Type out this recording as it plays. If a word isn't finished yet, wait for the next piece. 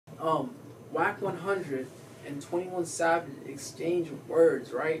Wack 100 and 21 Savage exchange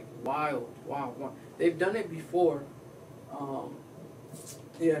words, right? Wild, wow, wow. They've done it before. Um,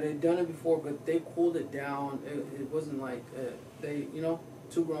 yeah, they've done it before, but they cooled it down. It wasn't like they,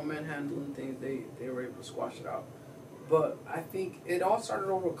 two grown men handling things. They were able to squash it out. But I think it all started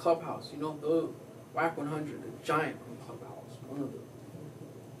over Clubhouse. The Wack 100, the giant from Clubhouse, one of the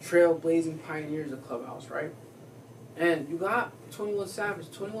trailblazing pioneers of Clubhouse, right? And you got 21 Savage.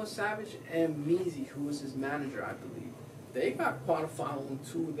 21 Savage and Meezy, who was his manager, I believe. They got quite a following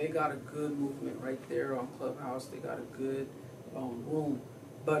too. They got a good movement right there on Clubhouse. They got a good room.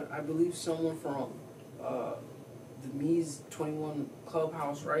 But I believe someone from the Mee's 21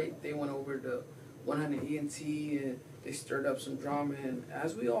 Clubhouse, right? They went over to 100 ENT and they stirred up some drama. And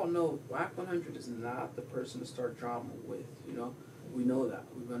as we all know, Wack 100 is not the person to start drama with. We know that.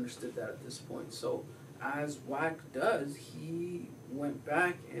 We've understood that at this point. So as Wack does, he went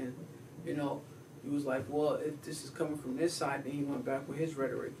back and, he was like, well, if this is coming from this side, then he went back with his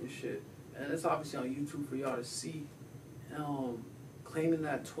rhetoric and shit. And it's obviously on YouTube for y'all to see. Claiming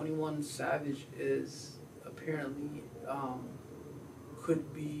that 21 Savage is apparently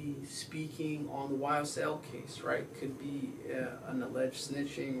could be speaking on the YSL case, right? Could be an alleged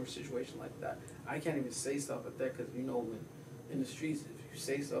snitching or situation like that. I can't even say stuff like that because, in the streets, if you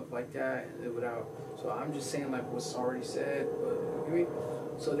say stuff like that without, so I'm just saying like what's already said, but you agree?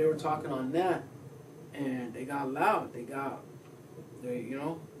 So they were talking on that, and they got loud. They got,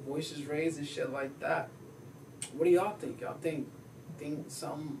 voices raised and shit like that. What do y'all think? Y'all think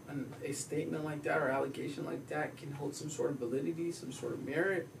a statement like that or allegation like that can hold some sort of validity, some sort of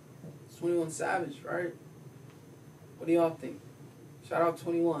merit? It's 21 Savage, right? What do y'all think? Shout out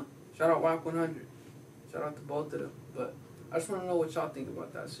 21. Shout out Wack 100. Shout out to both of them. But I just want to know what y'all think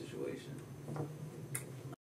about that situation.